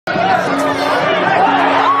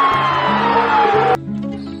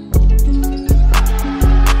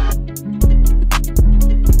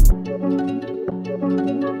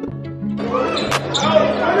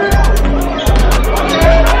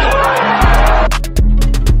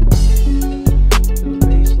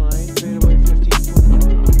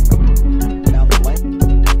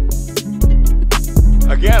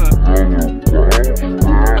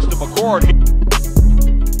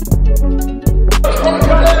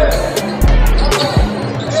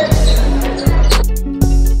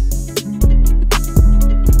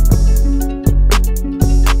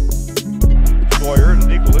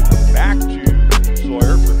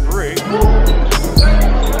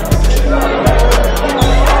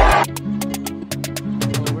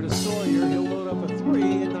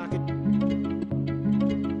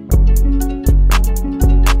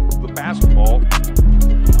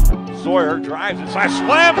Flash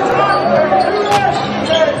slam.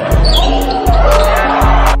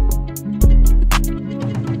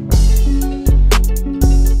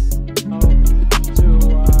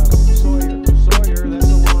 Sawyer. Sawyer,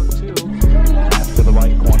 that's a long two. Pass to the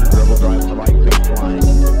right corner, dribble drive to the right baseline.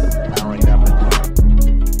 Powering up and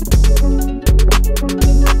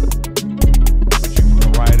Switching from the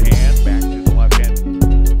right hand, back to the left hand.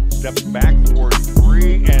 Steps back for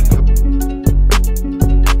three and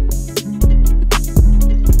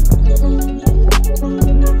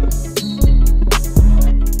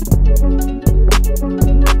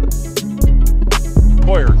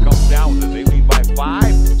Sawyer comes down with it. They lead by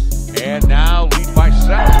 5 and now lead by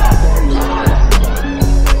 7.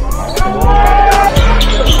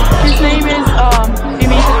 His name is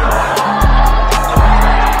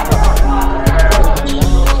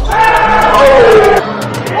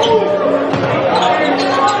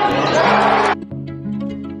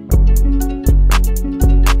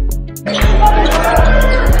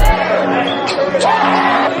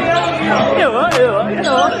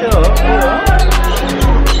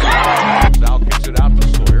Now kicks it out to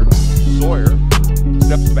Sawyer. Sawyer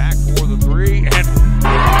steps back for the 3 and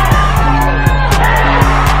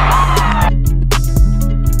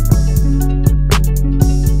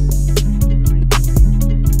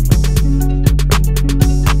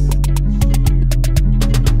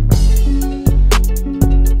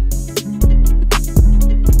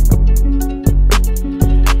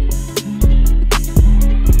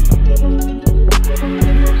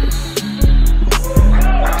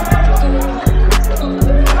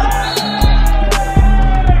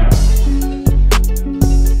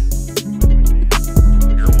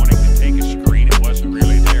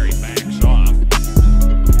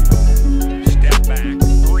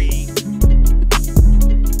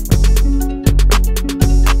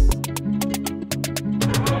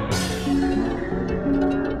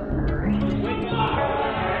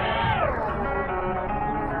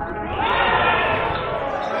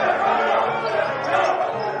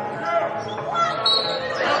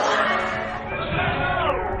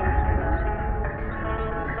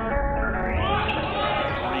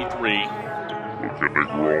Looks a big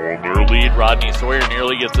roll on their lead. Rodney Sawyer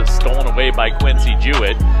nearly gets it stolen away by Quincy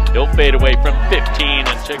Jewett. He'll fade away from 15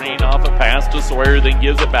 and checking off a pass to Sawyer, then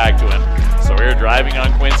gives it back to him. Sawyer driving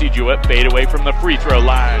on Quincy Jewett, fade away from the free throw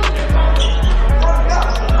line.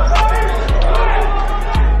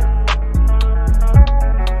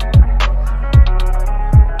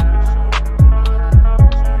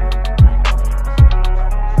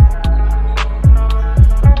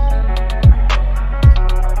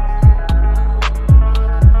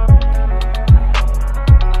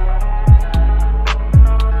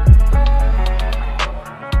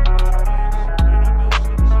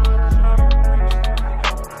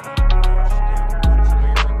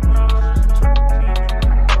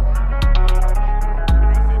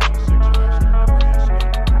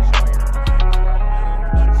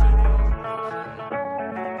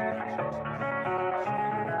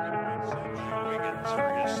 for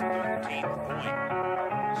his 13th point.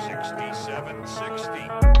 67-60.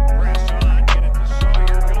 Press on, get it to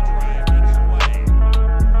Sawyer. He'll drive, takes away.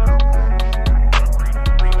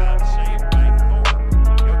 Rebound saved by Thorpe.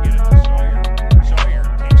 He'll get it to Sawyer. Sawyer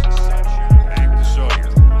takes a set shot back to Sawyer.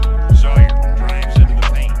 Sawyer drives into the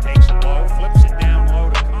paint, takes it low, flips it down low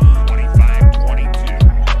to Kahn. 25-22.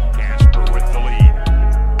 Casper with the lead.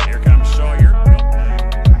 Here comes Sawyer.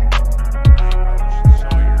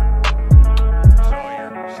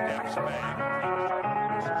 Steps back.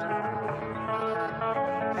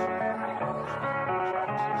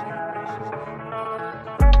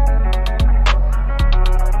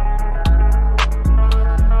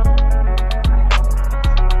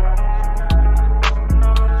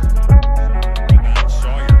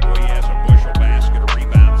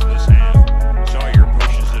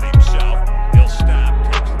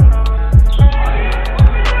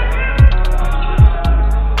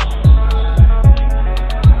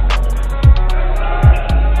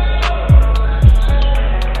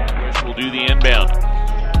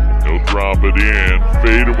 He'll drop it in,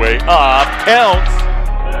 fade away, up, counts.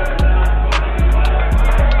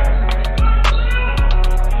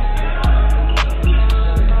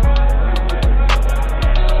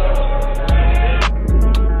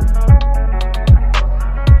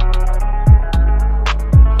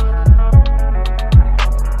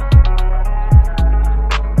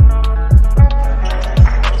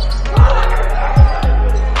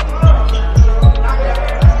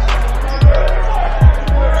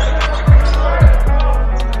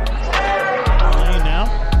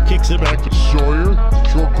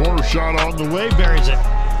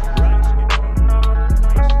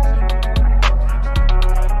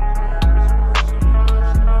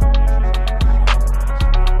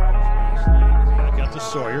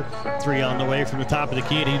 three on the way from the top of the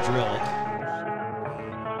key, and he drilled it.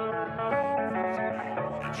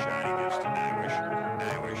 And Shotty gives to Nywish.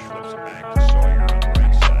 Nywish flips it back to Sawyer on the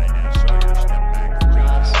right side. Now Sawyer step back to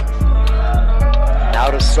Now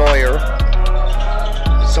to Sawyer.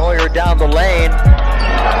 Sawyer down the lane.